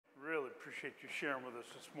appreciate you sharing with us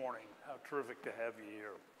this morning. How terrific to have you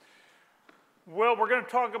here. Well, we're going to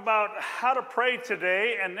talk about how to pray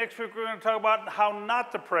today, and next week we're going to talk about how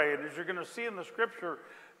not to pray. And as you're going to see in the scripture,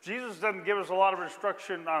 Jesus doesn't give us a lot of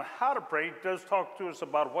instruction on how to pray. He does talk to us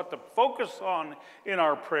about what to focus on in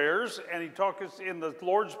our prayers, and he talks in the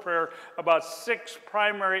Lord's Prayer about 6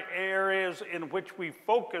 primary areas in which we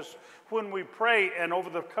focus when we pray, and over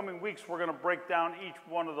the coming weeks we're going to break down each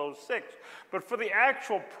one of those 6. But for the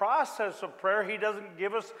actual process of prayer, he doesn't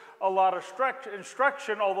give us a lot of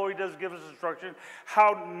instruction, although he does give us instruction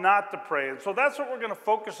how not to pray. And so that's what we're going to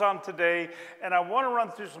focus on today, and I want to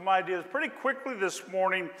run through some ideas pretty quickly this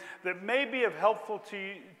morning that may be of helpful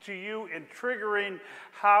to you in triggering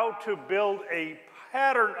how to build a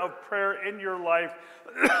pattern of prayer in your life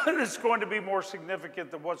that's going to be more significant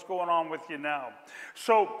than what's going on with you now.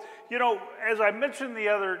 So, you know, as I mentioned the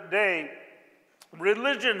other day,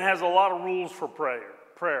 religion has a lot of rules for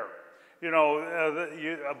prayer. You know,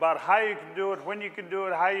 about how you can do it, when you can do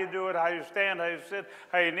it, how you do it, how you stand, how you sit,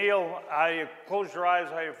 how you kneel, how you close your eyes,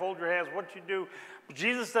 how you fold your hands, what you do.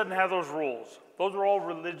 Jesus doesn't have those rules. Those are all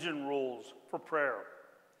religion rules for prayer.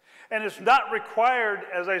 And it's not required,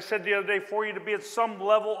 as I said the other day, for you to be at some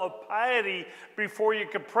level of piety before you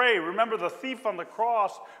can pray. Remember the thief on the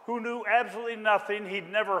cross who knew absolutely nothing. He'd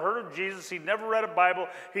never heard of Jesus. He'd never read a Bible.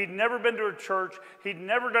 He'd never been to a church. He'd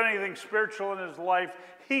never done anything spiritual in his life.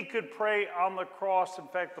 He could pray on the cross, in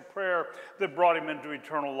fact, the prayer that brought him into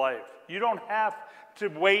eternal life. You don't have to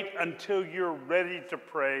wait until you're ready to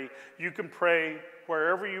pray. You can pray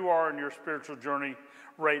wherever you are in your spiritual journey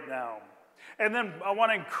right now. And then I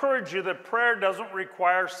want to encourage you that prayer doesn't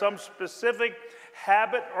require some specific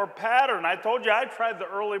habit or pattern. I told you I tried the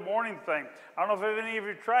early morning thing. I don't know if any of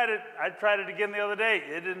you tried it. I tried it again the other day.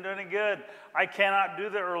 It didn't do any good. I cannot do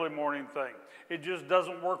the early morning thing. It just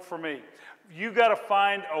doesn't work for me. You got to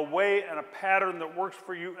find a way and a pattern that works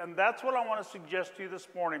for you. And that's what I want to suggest to you this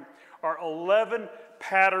morning are 11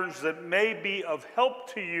 patterns that may be of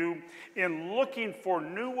help to you in looking for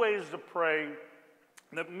new ways to pray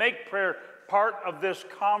that make prayer part of this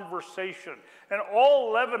conversation. And all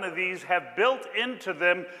 11 of these have built into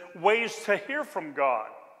them ways to hear from God.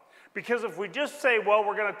 Because if we just say, well,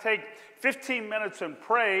 we're going to take 15 minutes and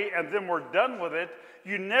pray and then we're done with it,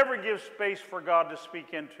 you never give space for God to speak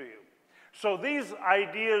into you. So these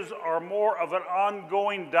ideas are more of an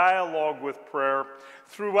ongoing dialogue with prayer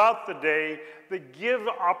throughout the day that give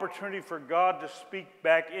the opportunity for God to speak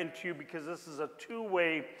back into you, because this is a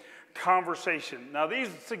two-way conversation. Now, these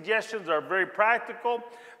suggestions are very practical.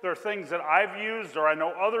 They're things that I've used or I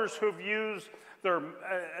know others who've used. They're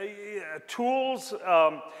tools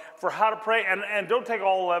for how to pray. And don't take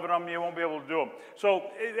all 11 of them. You won't be able to do them. So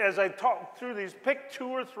as I talk through these, pick 2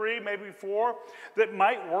 or 3, maybe 4 that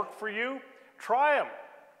might work for you. Try them.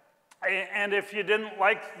 And if you didn't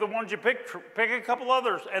like the ones you picked, pick a couple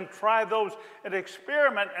others and try those and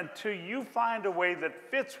experiment until you find a way that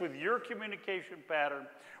fits with your communication pattern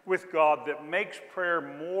with God that makes prayer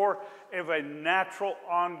more of a natural,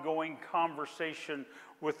 ongoing conversation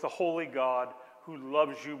with the Holy God who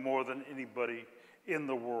loves you more than anybody in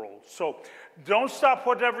the world. So don't stop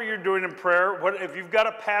whatever you're doing in prayer. If you've got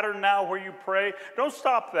a pattern now where you pray, don't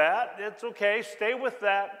stop that. It's okay. Stay with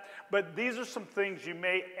that. But these are some things you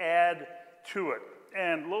may add to it.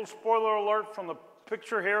 And a little spoiler alert from the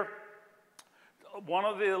picture here. One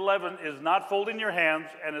of the 11 is not folding your hands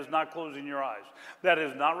and is not closing your eyes. That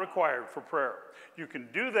is not required for prayer. You can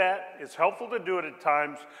do that. It's helpful to do it at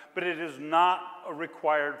times, but it is not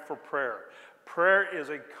required for prayer. Prayer is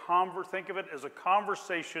think of it as a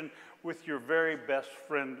conversation with your very best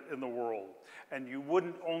friend in the world. And you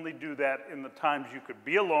wouldn't only do that in the times you could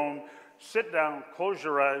be alone, sit down, close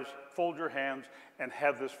your eyes, fold your hands, and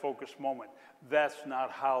have this focused moment. That's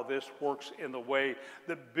not how this works in the way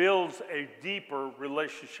that builds a deeper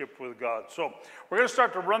relationship with God. So we're going to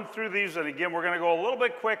start to run through these, and again, we're going to go a little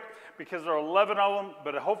bit quick because there are 11 of them,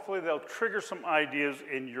 but hopefully they'll trigger some ideas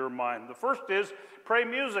in your mind. The first is pray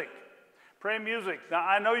music. Pray music. Now,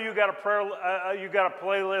 I know you got a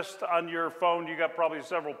playlist on your phone. You got probably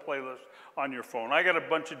several playlists on your phone. I got a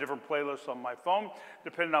bunch of different playlists on my phone,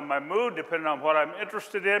 depending on my mood, depending on what I'm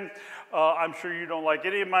interested in. I'm sure you don't like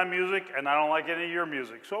any of my music, and I don't like any of your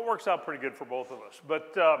music. So it works out pretty good for both of us.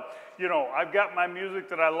 But, you know, I've got my music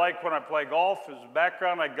that I like when I play golf as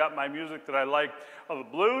background. I've got my music that I like of the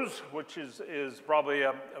blues, which is probably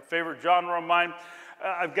a favorite genre of mine.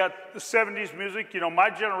 I've got the 70s music. You know, my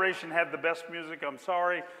generation had the best music. I'm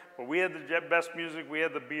sorry, but we had the best music. We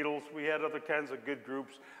had the Beatles. We had other kinds of good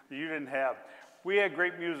groups that you didn't have. We had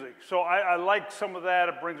great music. So I like some of that.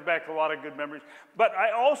 It brings back a lot of good memories. But I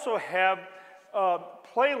also have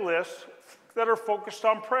playlists that are focused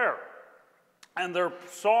on prayer. And they're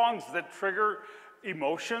songs that trigger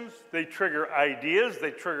emotions, they trigger ideas,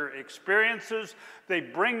 they trigger experiences. They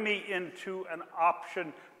bring me into an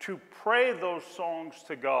option to pray those songs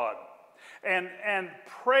to God. And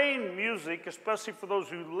praying music, especially for those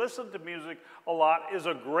who listen to music a lot, is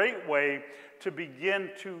a great way to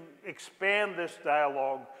begin to expand this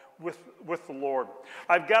dialogue with the Lord.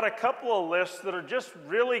 I've got a couple of lists that are just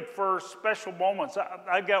really for special moments.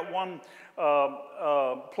 I've got one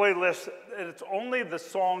playlist, and it's only the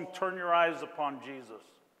song, Turn Your Eyes Upon Jesus.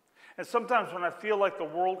 And sometimes when I feel like the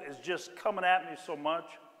world is just coming at me so much,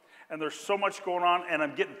 and there's so much going on, and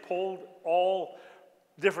I'm getting pulled all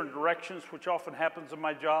different directions, which often happens in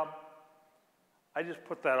my job, I just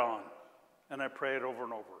put that on, and I pray it over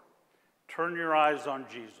and over. Turn your eyes on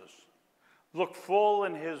Jesus. Look full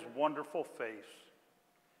in his wonderful face,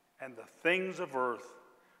 and the things of earth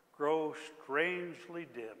grow strangely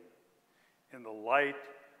dim in the light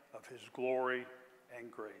of his glory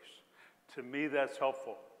and grace. To me, that's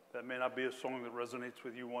helpful. That may not be a song that resonates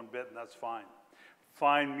with you one bit, and that's fine.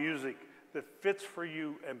 Find music that fits for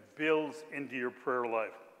you and builds into your prayer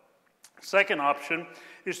life. Second option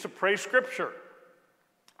is to pray Scripture.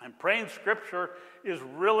 And praying Scripture is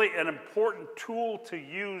really an important tool to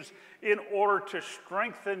use in order to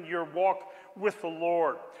strengthen your walk with the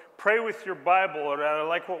Lord. Pray with your Bible, and I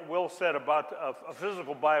like what Will said about a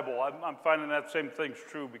physical Bible. I'm finding that same thing's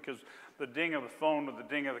true because the ding of the phone or the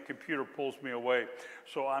ding of the computer pulls me away.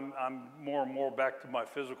 So I'm more and more back to my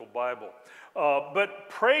physical Bible. But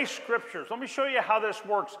pray Scriptures. Let me show you how this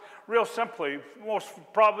works real simply.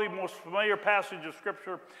 Probably most familiar passage of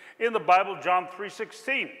Scripture in the Bible, John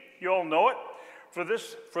 3:16. You all know it. For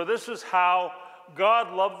this is how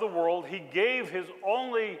God loved the world. He gave his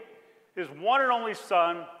one and only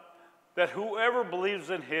Son, that whoever believes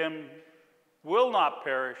in him will not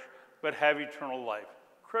perish, but have eternal life.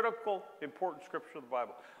 Critical, important scripture of the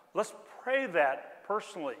Bible. Let's pray that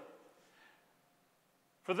personally.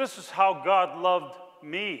 For this is how God loved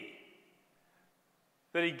me,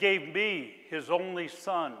 that he gave me his only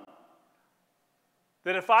Son,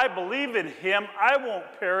 that if I believe in him, I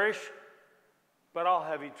won't perish, but I'll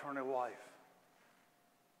have eternal life.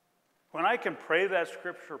 When I can pray that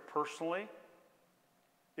scripture personally,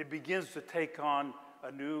 it begins to take on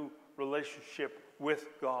a new relationship with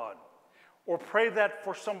God. Or pray that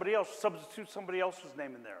for somebody else. Substitute somebody else's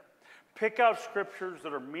name in there. Pick out scriptures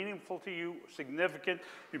that are meaningful to you, significant.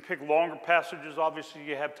 You pick longer passages, obviously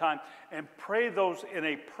you have time, and pray those in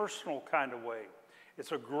a personal kind of way.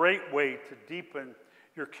 It's a great way to deepen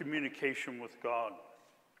your communication with God.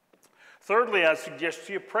 Thirdly, I suggest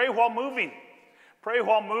to you, pray while moving. Pray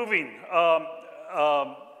while moving.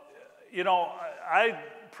 I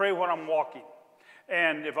pray when I'm walking.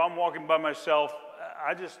 And if I'm walking by myself,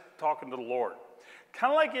 I just talking to the Lord.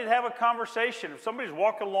 Kind of like you'd have a conversation. If somebody's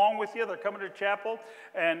walking along with you, they're coming to chapel,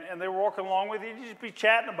 and they're walking along with you, you just be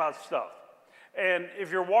chatting about stuff. And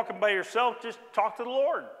if you're walking by yourself, just talk to the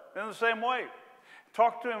Lord in the same way.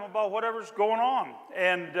 Talk to him about whatever's going on.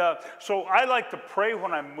 And so I like to pray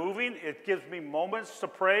when I'm moving. It gives me moments to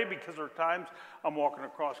pray because there are times I'm walking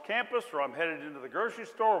across campus or I'm headed into the grocery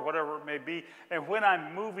store or whatever it may be. And when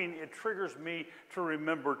I'm moving, it triggers me to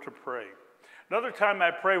remember to pray. Another time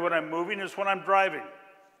I pray when I'm moving is when I'm driving.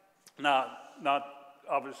 Now, not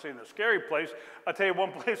obviously in a scary place. I'll tell you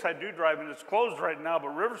one place I do drive, and it's closed right now, but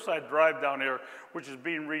Riverside Drive down here, which is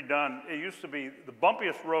being redone, it used to be the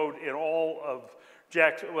bumpiest road in all of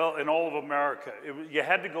in all of America. You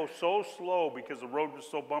had to go so slow because the road was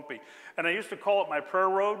so bumpy. And I used to call it my prayer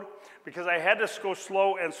road because I had to go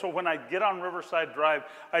slow, and so when I get on Riverside Drive,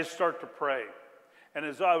 I start to pray. And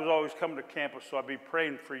as I was always coming to campus, so I'd be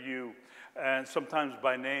praying for you, and sometimes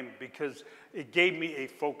by name, because it gave me a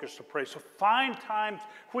focus to pray. So find times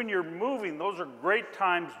when you're moving. Those are great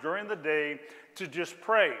times during the day to just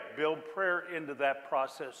pray. Build prayer into that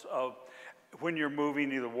process of when you're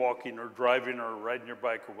moving, either walking or driving or riding your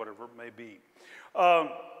bike or whatever it may be.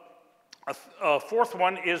 A fourth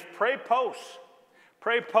one is pray posts.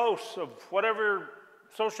 Pray posts of whatever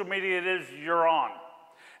social media it is you're on.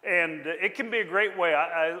 And it can be a great way.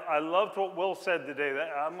 I loved what Will said today.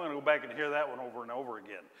 I'm going to go back and hear that one over and over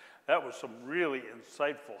again. That was some really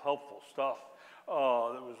insightful, helpful stuff. That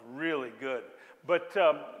was really good. But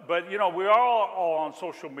you know, we are all on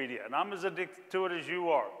social media, and I'm as addicted to it as you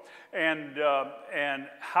are. And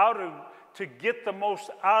how to get the most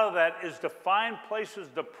out of that is to find places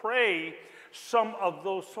to pray some of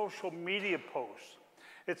those social media posts.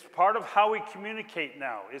 It's part of how we communicate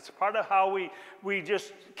now. It's part of how we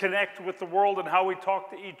just connect with the world and how we talk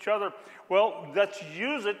to each other. Well, let's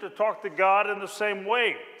use it to talk to God in the same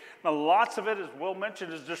way. Now, lots of it, as Will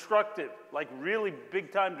mentioned, is destructive, like really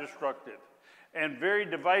big-time destructive, and very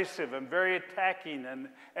divisive and very attacking, and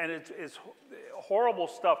it's horrible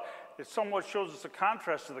stuff. It somewhat shows us a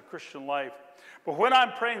contrast to the Christian life. But when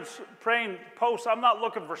I'm praying posts, I'm not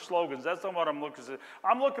looking for slogans. That's not what I'm looking for.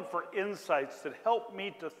 I'm looking for insights that help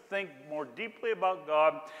me to think more deeply about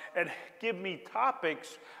God and give me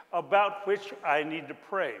topics about which I need to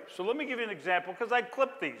pray. So let me give you an example, because I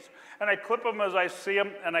clip these. And I clip them as I see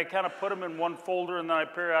them, and I kind of put them in one folder, and then I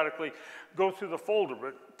periodically go through the folder.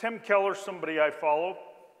 But Tim Keller's somebody I follow.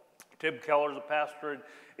 Tim Keller's a pastor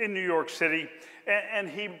in New York City, and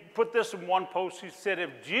he put this in one post. He said,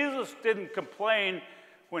 if Jesus didn't complain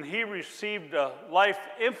when he received a life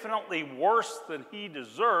infinitely worse than he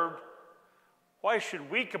deserved, why should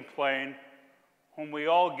we complain when we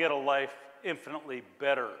all get a life infinitely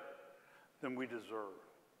better than we deserve?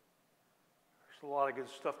 There's a lot of good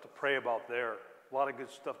stuff to pray about there, a lot of good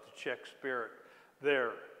stuff to check spirit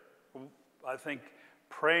there. I think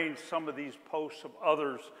praying some of these posts of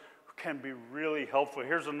others can be really helpful.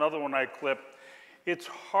 Here's another one I clipped. It's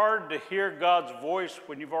hard to hear God's voice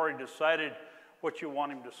when you've already decided what you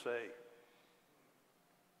want him to say.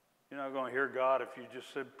 You're not going to hear God if you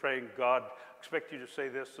just said, praying, God, expect you to say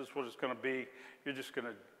this is what it's going to be. You're just going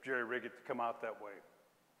to jerry-rig it to come out that way.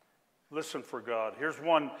 Listen for God. Here's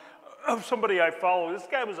one of somebody I follow. This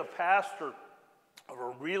guy was a pastor of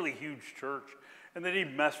a really huge church, and then he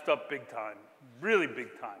messed up big time, really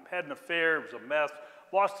big time. Had an affair, it was a mess.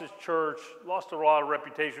 Lost his church, lost a lot of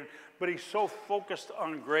reputation, but he's so focused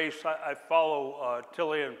on grace. I follow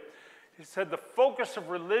Tillian. He said, the focus of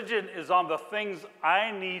religion is on the things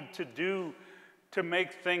I need to do to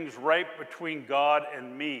make things right between God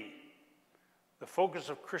and me. The focus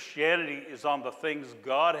of Christianity is on the things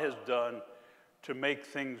God has done to make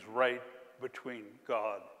things right between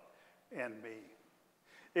God and me.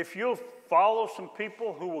 If you'll follow some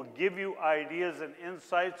people who will give you ideas and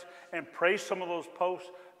insights and pray some of those posts,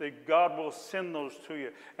 that God will send those to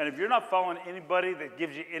you. And if you're not following anybody that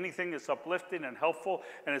gives you anything that's uplifting and helpful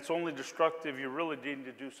and it's only destructive, you really need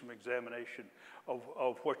to do some examination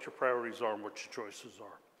of what your priorities are and what your choices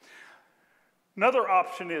are. Another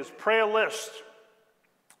option is pray a list.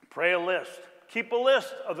 Pray a list. Keep a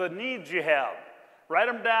list of the needs you have. Write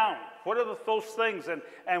them down. What are those things?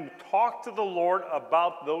 And talk to the Lord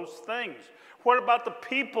about those things. What about the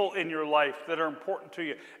people in your life that are important to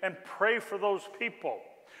you? And pray for those people.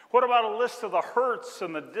 What about a list of the hurts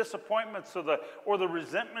and the disappointments or the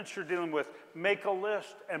resentments you're dealing with? Make a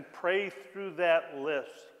list and pray through that list.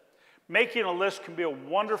 Making a list can be a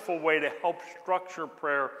wonderful way to help structure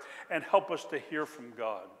prayer and help us to hear from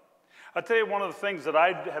God. I'll tell you, one of the things that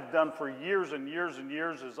I have done for years and years and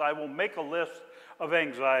years is I will make a list of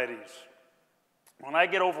anxieties. When I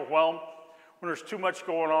get overwhelmed, when there's too much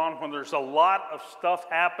going on, when there's a lot of stuff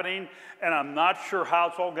happening and I'm not sure how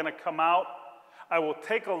it's all going to come out, I will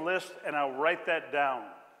take a list and I'll write that down.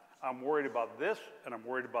 I'm worried about this, and I'm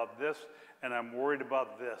worried about this, and I'm worried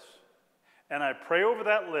about this. And I pray over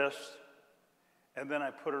that list, and then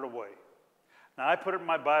I put it away. Now, I put it in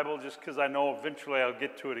my Bible just because I know eventually I'll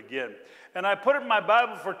get to it again. And I put it in my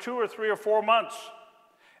Bible for 2 or 3 or 4 months.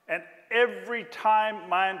 And every time,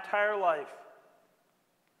 my entire life,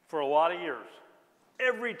 for a lot of years,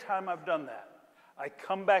 every time I've done that, I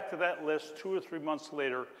come back to that list 2 or 3 months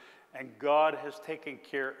later, and God has taken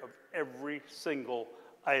care of every single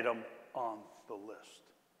item on the list.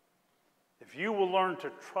 If you will learn to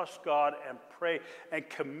trust God and pray and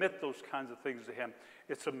commit those kinds of things to him,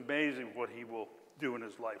 it's amazing what he will do in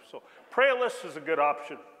his life. So pray a list is a good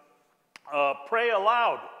option. Pray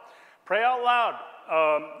aloud. Pray out loud.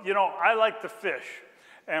 I like to fish.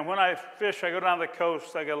 And when I fish, I go down the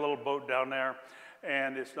coast. I got a little boat down there,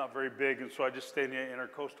 and it's not very big, and so I just stay in the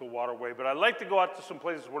intercoastal waterway. But I like to go out to some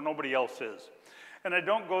places where nobody else is. And I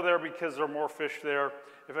don't go there because there are more fish there.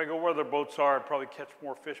 If I go where their boats are, I'd probably catch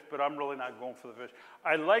more fish, but I'm really not going for the fish.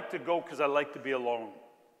 I like to go because I like to be alone.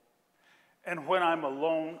 And when I'm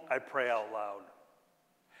alone, I pray out loud.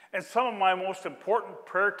 And some of my most important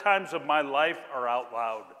prayer times of my life are out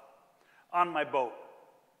loud, on my boat,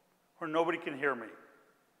 where nobody can hear me.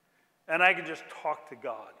 And I can just talk to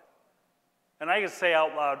God. And I can say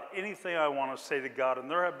out loud anything I want to say to God. And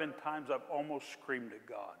there have been times I've almost screamed at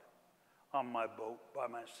God on my boat by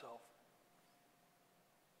myself.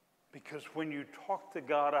 Because when you talk to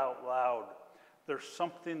God out loud, there's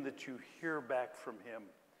something that you hear back from him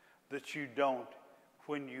that you don't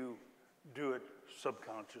when you do it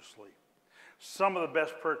subconsciously. Some of the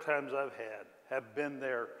best prayer times I've had have been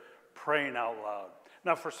there praying out loud.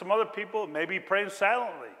 Now, for some other people, it may be praying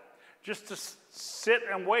silently, just to sit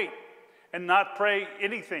and wait and not pray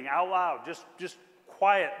anything out loud, just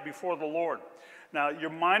quiet before the Lord. Now,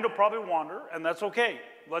 your mind will probably wander, and that's okay.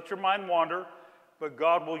 Let your mind wander, but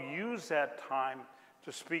God will use that time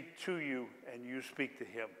to speak to you, and you speak to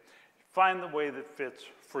him. Find the way that fits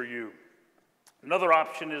for you. Another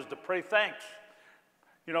option is to pray thanks.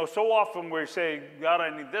 You know, so often we say, God,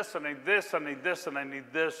 I need this, I need this, I need this, and I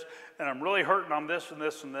need this, and I'm really hurting on this and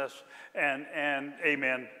this and this, and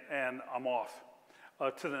amen, and I'm off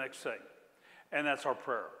to the next thing. And that's our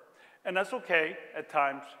prayer. And that's okay at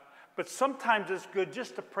times, but sometimes it's good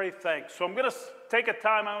just to pray thanks. So I'm going to take a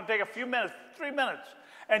time, I'm going to take a few minutes, 3 minutes,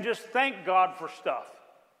 and just thank God for stuff.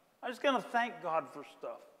 I'm just going to thank God for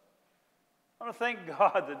stuff. I want to thank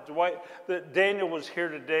God that Daniel was here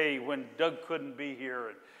today when Doug couldn't be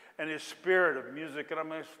here, and his spirit of music. And I'm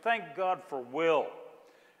going to thank God for Will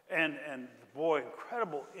and boy,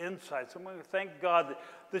 incredible insights. I'm going to thank God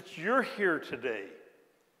that you're here today.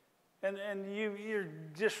 And you're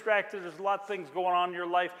distracted. There's a lot of things going on in your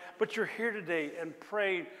life, but you're here today and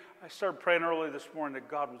praying. I started praying early this morning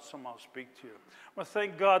that God would somehow speak to you. I'm going to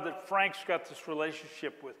thank God that Frank's got this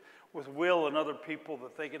relationship with Will and other people,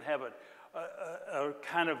 that they can have a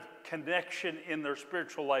kind of connection in their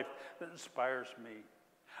spiritual life that inspires me.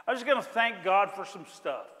 I'm just going to thank God for some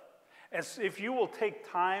stuff. And if you will take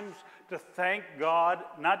times to thank God,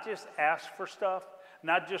 not just ask for stuff,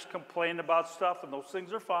 not just complain about stuff, and those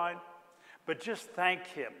things are fine, but just thank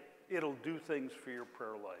him. It'll do things for your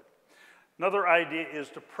prayer life. Another idea is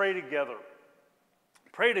to pray together.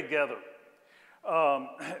 Pray together.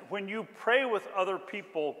 When you pray with other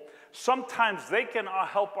people, sometimes they can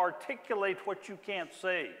help articulate what you can't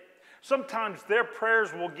say. Sometimes their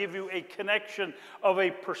prayers will give you a connection of a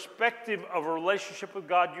perspective of a relationship with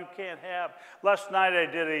God you can't have. Last night I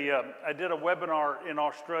did a webinar in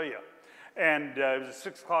Australia, and it was at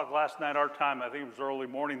 6 o'clock last night our time. I think it was early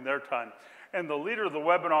morning their time. And the leader of the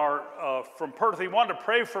webinar from Perth, he wanted to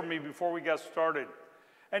pray for me before we got started.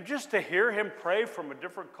 And just to hear him pray from a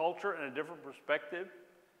different culture and a different perspective,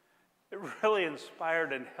 it really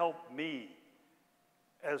inspired and helped me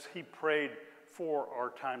as he prayed for our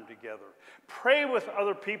time together. Pray with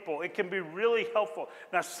other people. It can be really helpful.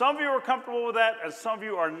 Now, some of you are comfortable with that, and some of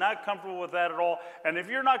you are not comfortable with that at all. And if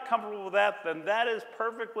you're not comfortable with that, then that is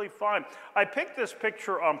perfectly fine. I picked this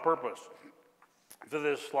picture on purpose for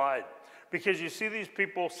this slide because you see these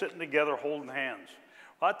people sitting together holding hands.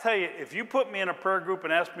 I'll tell you, if you put me in a prayer group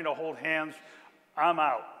and ask me to hold hands, I'm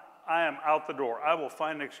out. I am out the door. I will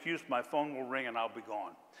find an excuse, my phone will ring, and I'll be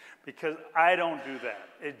gone. Because I don't do that.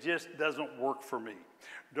 It just doesn't work for me.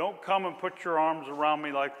 Don't come and put your arms around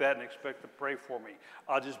me like that and expect to pray for me.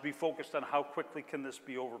 I'll just be focused on how quickly can this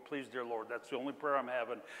be over. Please, dear Lord, that's the only prayer I'm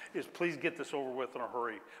having, is please get this over with in a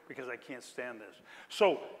hurry, because I can't stand this.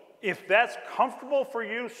 So if that's comfortable for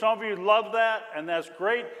you, some of you love that, and that's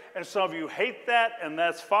great, and some of you hate that, and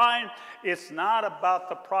that's fine. It's not about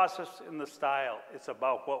the process and the style. It's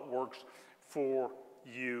about what works for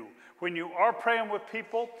you. When you are praying with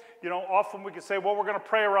people, you know, often we can say, well, we're going to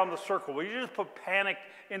pray around the circle. Well, you just put panic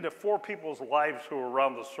into 4 people's lives who are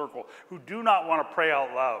around the circle, who do not want to pray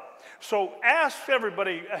out loud. So ask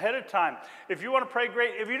everybody ahead of time. If you want to pray,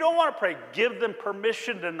 great. If you don't want to pray, give them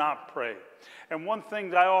permission to not pray. And one thing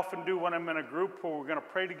that I often do when I'm in a group where we're going to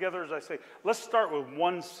pray together is I say, let's start with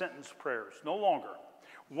 1-sentence prayers, no longer.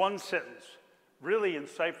 1 sentence, really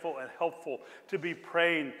insightful and helpful to be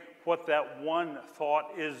praying what that one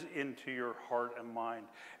thought is into your heart and mind,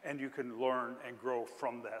 and you can learn and grow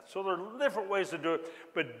from that. So there are different ways to do it,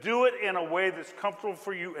 but do it in a way that's comfortable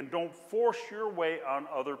for you, and don't force your way on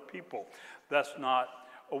other people. That's not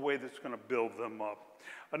a way that's going to build them up.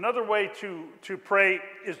 Another way to pray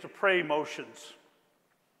is to pray emotions.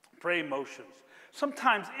 Pray emotions.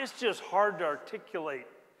 Sometimes it's just hard to articulate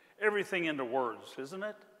everything into words, isn't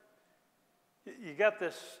it? You got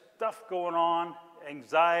this stuff going on,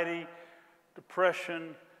 anxiety,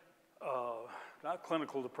 depression, not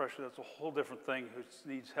clinical depression, that's a whole different thing, who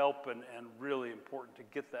needs help and really important to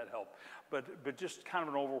get that help. But just kind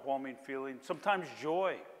of an overwhelming feeling, sometimes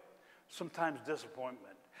joy, sometimes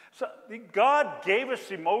disappointment. So God gave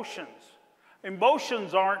us emotions.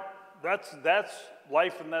 Emotions aren't, that's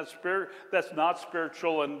life and that's spirit, that's not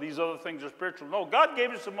spiritual, and these other things are spiritual. No, God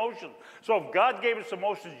gave us emotions. So if God gave us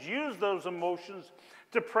emotions, use those emotions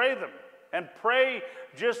to pray them. And pray,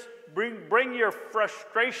 just bring your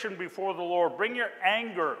frustration before the Lord. Bring your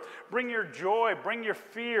anger, bring your joy, bring your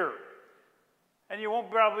fear. And you won't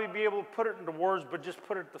probably be able to put it into words, but just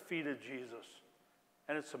put it at the feet of Jesus.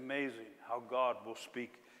 And it's amazing how God will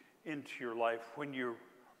speak into your life when you're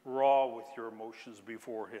raw with your emotions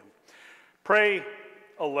before him. Pray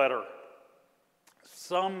a letter.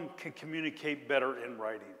 Some can communicate better in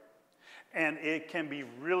writing, and it can be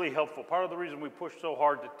really helpful. Part of the reason we push so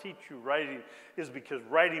hard to teach you writing is because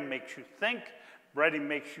writing makes you think, writing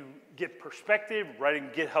makes you get perspective, writing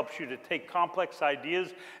helps you to take complex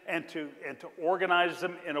ideas and to organize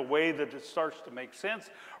them in a way that it starts to make sense.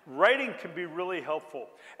 Writing can be really helpful,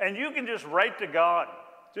 and you can just write to God.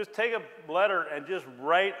 Just take a letter and just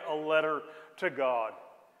write a letter to God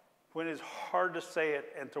when it's hard to say it,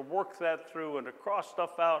 and to work that through and to cross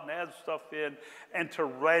stuff out and add stuff in and to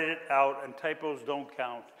write it out, and typos don't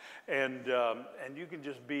count. And you can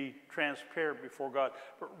just be transparent before God.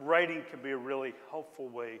 But writing can be a really helpful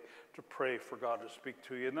way to pray for God to speak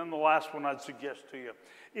to you. And then the last one I'd suggest to you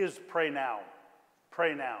is pray now.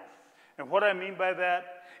 Pray now. And what I mean by that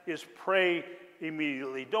is pray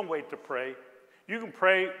immediately. Don't wait to pray. You can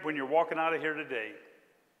pray when you're walking out of here today.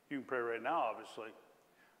 You can pray right now, obviously.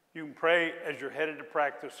 You can pray as you're headed to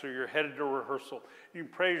practice or you're headed to rehearsal. You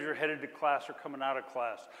can pray as you're headed to class or coming out of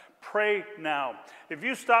class. Pray now. If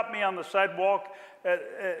you stop me on the sidewalk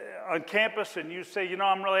on campus and you say,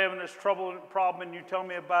 I'm really having this problem, and you tell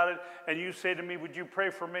me about it, and you say to me, would you pray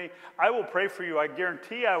for me? I will pray for you. I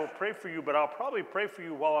guarantee I will pray for you, but I'll probably pray for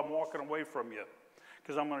you while I'm walking away from you,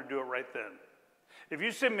 because I'm going to do it right then. If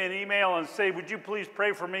you send me an email and say, would you please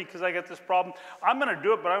pray for me because I got this problem, I'm going to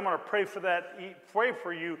do it, but I'm going to pray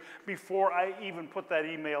for you before I even put that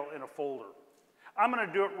email in a folder. I'm going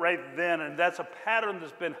to do it right then, and that's a pattern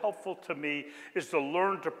that's been helpful to me, is to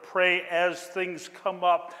learn to pray as things come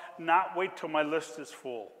up, not wait till my list is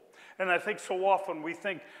full. And I think so often we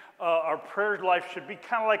think our prayer life should be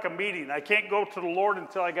kind of like a meeting. I can't go to the Lord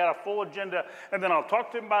until I got a full agenda, and then I'll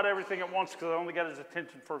talk to him about everything at once because I only got his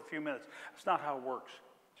attention for a few minutes. That's not how it works.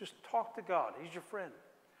 Just talk to God. He's your friend.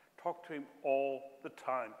 Talk to him all the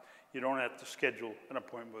time. You don't have to schedule an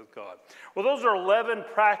appointment with God. Well, those are 11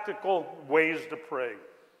 practical ways to pray.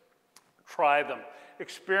 Try them.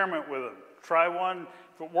 Experiment with them. Try one.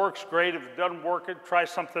 If it works, great. If it doesn't work, try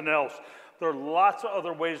something else. There are lots of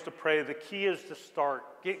other ways to pray. The key is to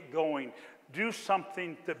start. Get going. Do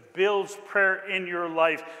something that builds prayer in your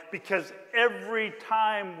life, because every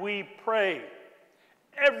time we pray,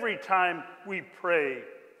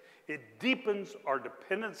 it deepens our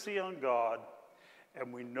dependency on God,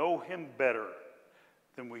 and we know him better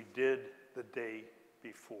than we did the day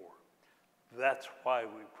before. That's why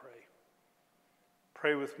we pray.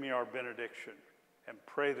 Pray with me our benediction, and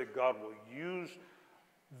pray that God will use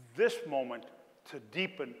this moment to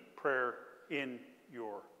deepen prayer in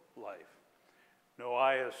your life. No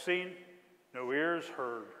eye has seen, no ear has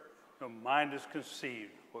heard, no mind has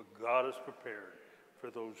conceived what God has prepared for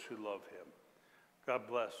those who love him. God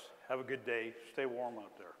bless. Have a good day. Stay warm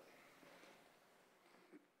out there.